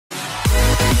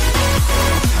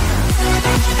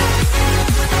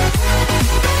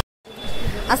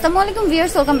আসসালামু আলাইকুম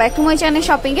viewers, welcome back to my channel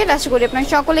shopping এর। আশা করি আপনারা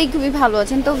সকলেই খুবই ভালো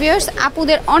আছেন। তো ভিউয়ার্স,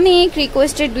 আপুদের অনেক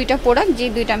রিকোয়েস্টেড দুইটা প্রোডাক্ট, যে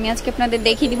দুইটা আমি আজকে আপনাদের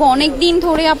দেখিয়ে দিব। অনেক দিন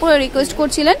ধরে আপুরা রিকোয়েস্ট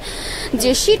করছিলেন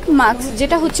যে শীট মাস্ক,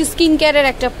 যেটা হচ্ছে স্কিন কেয়ারের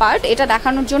একটা পার্ট, এটা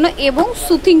দেখানোর জন্য এবং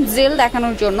সুথিং জেল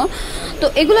দেখানোর জন্য। তো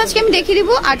এগুলো আজকে আমি দেখিয়ে দিব।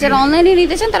 আর যারা অনলাইনে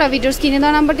নিতে চান তারা ভিডিওর স্ক্রিনে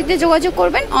দেওয়া নাম্বারটিতে যোগাযোগ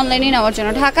করবেন অনলাইনে নেওয়ার জন্য,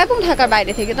 ঢাকা এবং ঢাকার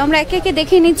বাইরে থেকে। তো আমরা একে একে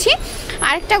দেখে নিচ্ছি।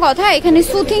 আরেকটা কথা, এখানে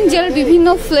সুথিং জেল বিভিন্ন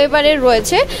ফ্লেভারের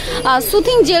রয়েছে।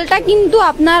 সুথিং জেলটা কিন্তু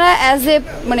আপনারা অ্যাজ এ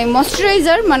মানে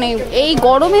ময়শ্চারাইজার, মানে এই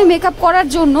গরমে মেকআপ করার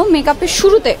জন্য মেকআপের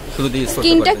শুরুতে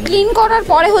স্কিনটা ক্লিন করার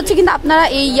পরে হচ্ছে কিন্তু আপনারা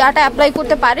এই ইয়াটা অ্যাপ্লাই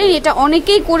করতে পারেন। এটা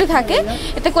অনেকেই করে থাকে,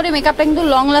 এতে করে মেকআপটা কিন্তু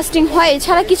লং লাস্টিং হয়।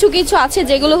 এছাড়া কিছু কিছু আছে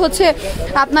যেগুলো হচ্ছে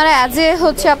আপনারা অ্যাজ এ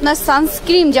হচ্ছে আপনার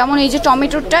সানস্ক্রিন, যেমন এই যে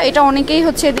টমেটোটা, এটা অনেকেই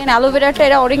হচ্ছে, দেন অ্যালোভেরাটা,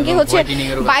 এরা অনেকেই হচ্ছে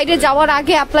বাইরে যাওয়ার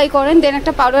আগে অ্যাপ্লাই করেন, দেন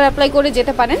একটা পাউডার অ্যাপ্লাই করে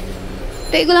যেতে পারেন।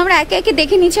 তো এগুলো আমরা একে একে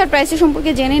দেখে নিচ্ছি আর প্রাইসের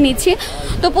সম্পর্কে জেনে নিচ্ছি।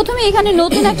 তো প্রথমে এখানে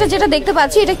নতুন একটা যেটা দেখতে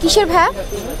পাচ্ছি, এটা কিসের ভাইয়া?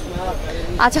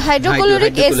 আচ্ছা,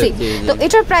 হাইড্রোক্লোরিক অ্যাসিড। তো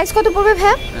এটার প্রাইস কত পড়বে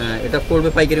ভাইয়া? এটা পড়বে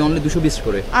পাইকারি অনলি 220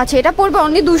 করে। আচ্ছা, এটা পড়বে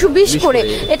অনলি 220 করে।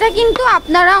 এটা কিন্তু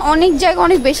আপনারা অনেক জায়গায়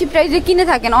অনেক বেশি প্রাইসে কিনে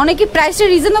থাকেন। অনেকে প্রাইসটা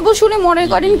রিজনেবল শুনে মনে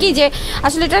করেন কি যে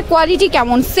আসলে এটার কোয়ালিটি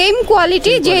কেমন। সেম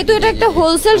কোয়ালিটি, যেহেতু এটা একটা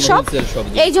হোলসেল শপ,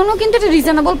 এই জন্য কিন্তু এটা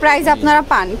রিজনেবল প্রাইস আপনারা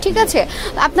পান। ঠিক আছে,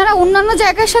 আপনারা অন্যান্য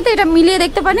জায়গার সাথে এটা মিলিয়ে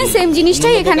দেখতে পারেন, সেম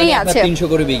জিনিসটাই এখানেই আছে। 300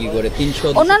 করে বিক্রি করে, 300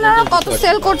 অন্যান্যরা কত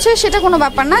সেল করছে সেটা কোনো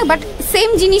ব্যাপার না, বাট সেম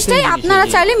জিনিসটাই আপনারা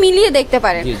চাইলে মিলিয়ে দেখতে পারেন।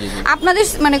 আপনাদের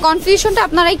মানে কনফিউশনটা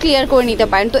আপনারাই ক্লিয়ার করে নিতে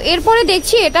পারেন। তো এরপরে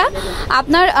দেখছি এটা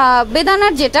আপনার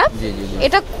বেদানার যেটা,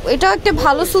 এটা একটা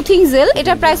ভালো সুথিং জেল।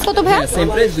 এটার প্রাইস কত ভাই? সেম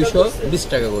প্রাইস 220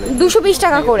 টাকা করে। 220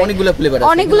 টাকা করে।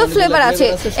 অনেকগুলো ফ্লেভার আছে,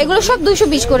 এগুলো সব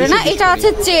 220 করে না। এটা আছে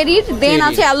চেরির, দেন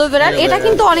আছে অ্যালোভেরার। এটা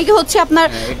কিন্তু অনেকে হচ্ছে আপনার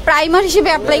প্রাইমার হিসেবে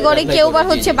অ্যাপ্লাই করে, কেউ বা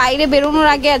হচ্ছে বাইরে বেরোনোর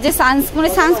আগে যে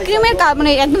সানস্ক্রিমের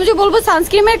মানে একদম যে বলবো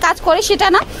সানস্ক্রিমের কাজ করে সেটা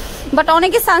না, বাট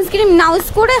অনেকে সানস্ক্রিন না ইউজ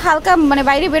করে হালকা মানে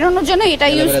বাইরে বেরোনোর জন্য এটা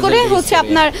ইউজ করে হচ্ছে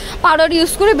আপনার পাউডার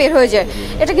ইউজ করে বের হয়ে যায়।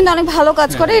 এটা কিন্তু অনেক ভালো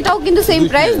কাজ করে। এটাও কিন্তু সেম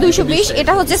প্রাইস 220।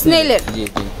 এটা হচ্ছে স্নেলের।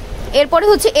 এরপরে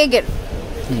হচ্ছে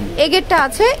এগেরটা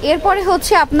আছে। এরপরে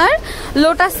হচ্ছে আপনার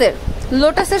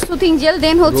লোটাসের সুথিং জেল,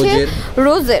 দেন হচ্ছে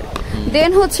রোজের,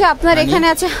 দেন হচ্ছে আপনার এখানে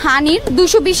আছে হানির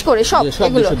 220 করে সব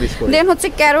এগুলো, দেন হচ্ছে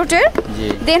ক্যারোটের,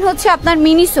 দেন হচ্ছে আপনার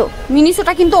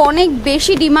মিনিসোটা কিন্তু অনেক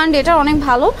বেশি ডিমান্ড, এটা অনেক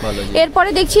ভালো। এরপরে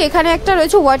দেখছি এখানে একটা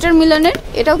রয়েছে ওয়াটারমেলনের,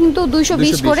 এটাও কিন্তু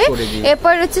 220 করে।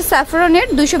 এরপরে রয়েছে স্যাফরনের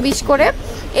 220 করে।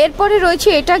 এরপরে রয়েছে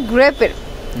এটা গ্রেপের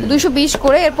 220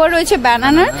 করে। এরপর রয়েছে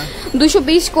ব্যানানার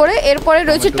 220 করে। এরপরে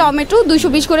রয়েছে টমেটো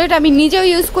 220 করে। এটা আমি নিজেও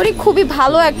ইউজ করি, খুবই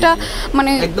ভালো একটা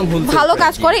মানে ভালো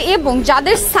কাজ করে। এবং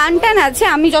যাদের সানট্যান আছে,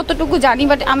 আমি যতটুকু জানি,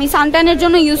 বাট আমি সানট্যানের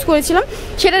জন্য ইউজ করেছিলাম,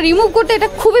 সেটা রিমুভ করতে এটা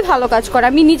খুবই ভালো কাজ করে,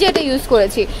 আমি নিজে এটা ইউজ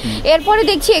করেছি। এরপরে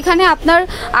দেখছি এখানে আপনার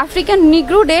African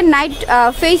নিগ্রো day night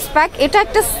face pack. এটা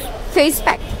একটা ফেস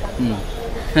প্যাক,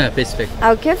 হ্যাঁ ফেস প্যাক।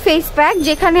 ওকে, ফেস প্যাক,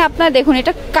 যেখানে আপনার দেখুন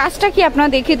এটা কাজটা কি আপনারা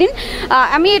দেখে দিন।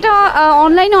 আমি এটা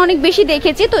অনলাইনে অনেক বেশি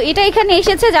দেখেছি, তো এটা এখানে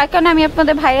এসেছে যার কারণে আমি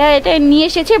আপনাদের ভাইয়া এটা নিয়ে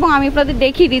এসেছি এবং আমি আপনাদের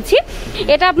দেখিয়ে দিচ্ছি।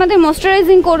 এটা আপনাদের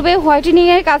ময়শ্চারাইজিং করবে, হোয়াইটেনিং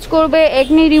এর কাজ করবে,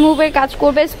 একনি রিমুভের কাজ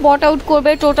করবে, স্পট আউট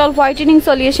করবে, টোটাল হোয়াইটেনিং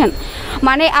সলিউশন।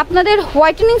 মানে আপনাদের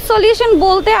হোয়াইটেনিং সলিউশন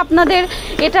বলতে আপনাদের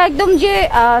এটা একদম যে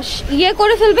ইয়ে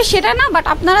করে ফেলবে সেটা না, বাট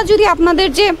আপনারা যদি আপনাদের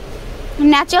যে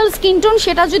ন্যাচারাল স্কিন টোন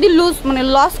সেটা যদি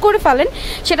লস করে ফেলেন,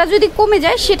 সেটা যদি কমে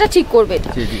যায়, সেটা ঠিক করবে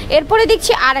এটা। এরপরে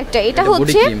দেখছি আরেকটা, এটা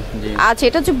হচ্ছে আচ্ছা,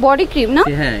 এটা হচ্ছে বডি ক্রিম না?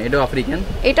 হ্যাঁ, এটাও আফ্রিকান।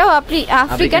 এটাও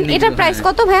আফ্রিকান। এটার প্রাইস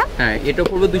কত ভাইয়া? হ্যাঁ, এটা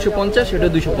পড়বে 250, এটা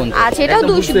 250। আচ্ছা, এটাও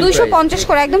 250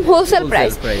 করে, একদম হোলসেল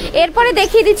প্রাইস। এরপরে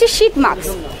দেখিয়ে দিচ্ছি শীট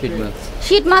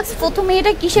মাস্ক। প্রথমে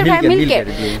এটা কিসের ভাই?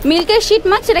 মিল্কের শীট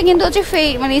মাস্ক। এটা কিন্তু হচ্ছে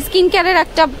মানে স্কিন কেয়ারের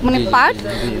একটা মানে পার্ট।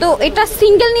 তো এটা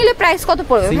সিঙ্গেল নিলে প্রাইস কত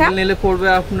পড়বে ভাই? সিঙ্গেল নিলে পড়বে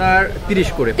আপনার 30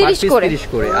 করে, 30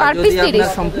 করে। আর যদি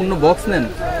আপনারা সম্পূর্ণ বক্স নেন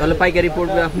তাহলে পাইকারি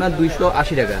পড়বে আপনার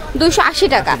 280 টাকা। 280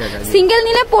 টাকা সিঙ্গেল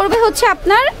নিলে পড়বে হচ্ছে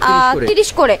আপনার 30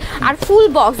 করে। আর ফুল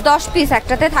বক্স 10 পিস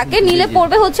একটাতে থাকে, নিলে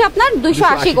পড়বে হচ্ছে আপনার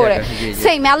 280 করে।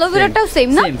 সেম অ্যালোভেরাটাও সেম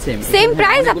না? Same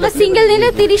price. আপনার সিঙ্গেল নিলে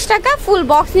 30 টাকা, ফুল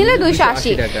বক্স নিলে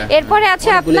 280। এরপরে আছে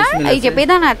আপনার এই যে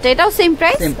বেদানাটা, এটাও সেম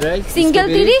প্রাইস, সিঙ্গেল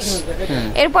 30।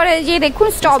 এরপরে যে দেখুন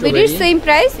স্ট্রবেরির সেম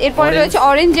প্রাইস। এরপরে রয়েছে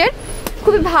অরেঞ্জের,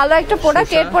 খুবই ভালো একটা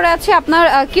প্রোডাক্ট। এরপরে আছে আপনার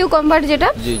কিউকাম্বার, যেটা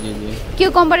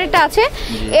কিউকাম্বারেরটা আছে।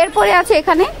 এরপরে আছে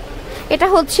এখানে এটা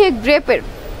হচ্ছে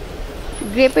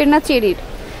গ্রেপের না চেরির,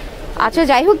 আচ্ছা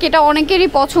যাই হোক, এটা অনেকেরই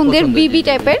পছন্দের বিবি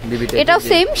টাইপের, এটাও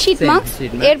সেম শীট মাস্ক।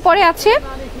 এরপরে আছে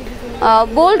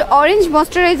bold orange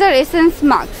moisturiser essence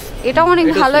mask, এটাও অনেক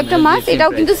ভালো একটা মাস্ক।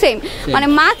 এটাও কিন্তু সেম মানে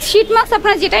মাস্ক, শীট মাস্ক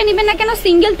আপনারা যেটাই নেবেন না কেন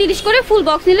সিঙ্গেল 30 করে, ফুল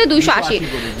বক্স নিলে 280।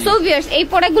 সো ভিউয়ার্স, এই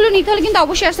প্রোডাক্টগুলো নিতে হলে কিন্তু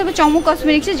অবশ্যই আসতে হবে চমক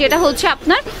কসমেটিক্সে, যেটা হচ্ছে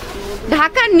আপনার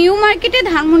ঢাকা নিউ মার্কেটে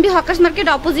ধানমন্ডি হকার্স মার্কেট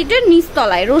অপোজিটের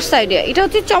নিচতলায় রোড সাইডে। এটা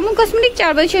হচ্ছে চমক cosmetic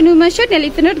 4/6 new market,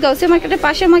 elephant Gausia মার্কেটের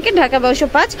পাশের মার্কেট, ঢাকা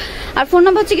 1205। আর ফোন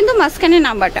নাম্বার হচ্ছে কিন্তু মাঝখানের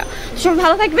নাম্বারটা। সব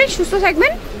ভালো থাকবেন, সুস্থ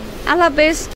থাকবেন, আল্লাহ হাফেজ।